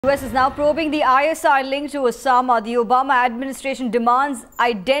US is now probing the ISI link to Osama. The Obama administration demands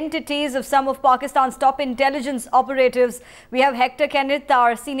identities of some of Pakistan's top intelligence operatives. We have Hector Kenneth,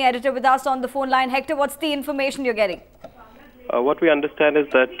 our senior editor, with us on the phone line. Hector, what's the information you're getting? What we understand is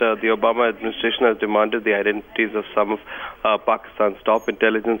that the Obama administration has demanded the identities of some of Pakistan's top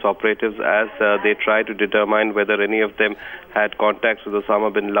intelligence operatives as they try to determine whether any of them had contacts with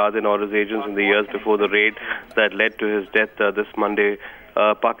Osama bin Laden or his agents in the years before the raid that led to his death this Monday.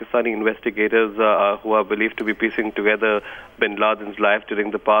 Pakistani investigators who are believed to be piecing together bin Laden's life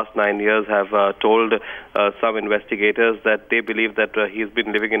during the past 9 years have told some investigators that they believe that he's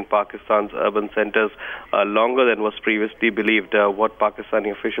been living in Pakistan's urban centers longer than was previously believed. What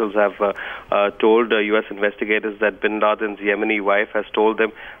Pakistani officials have told U.S. investigators that bin Laden's Yemeni wife has told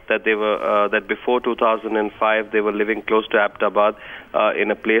them that they were that before 2005 they were living close to Abbottabad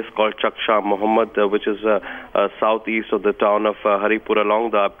in a place called Chaksha Muhammad, which is southeast of the town of Haripur,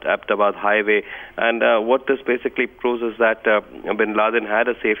 along the Abbottabad highway. And what this basically proves is that bin Laden had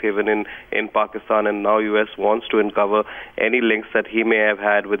a safe haven in Pakistan, and now U.S. wants to uncover any links that he may have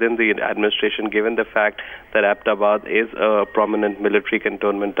had within the administration, given the fact that Abbottabad is a prominent military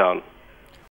cantonment town.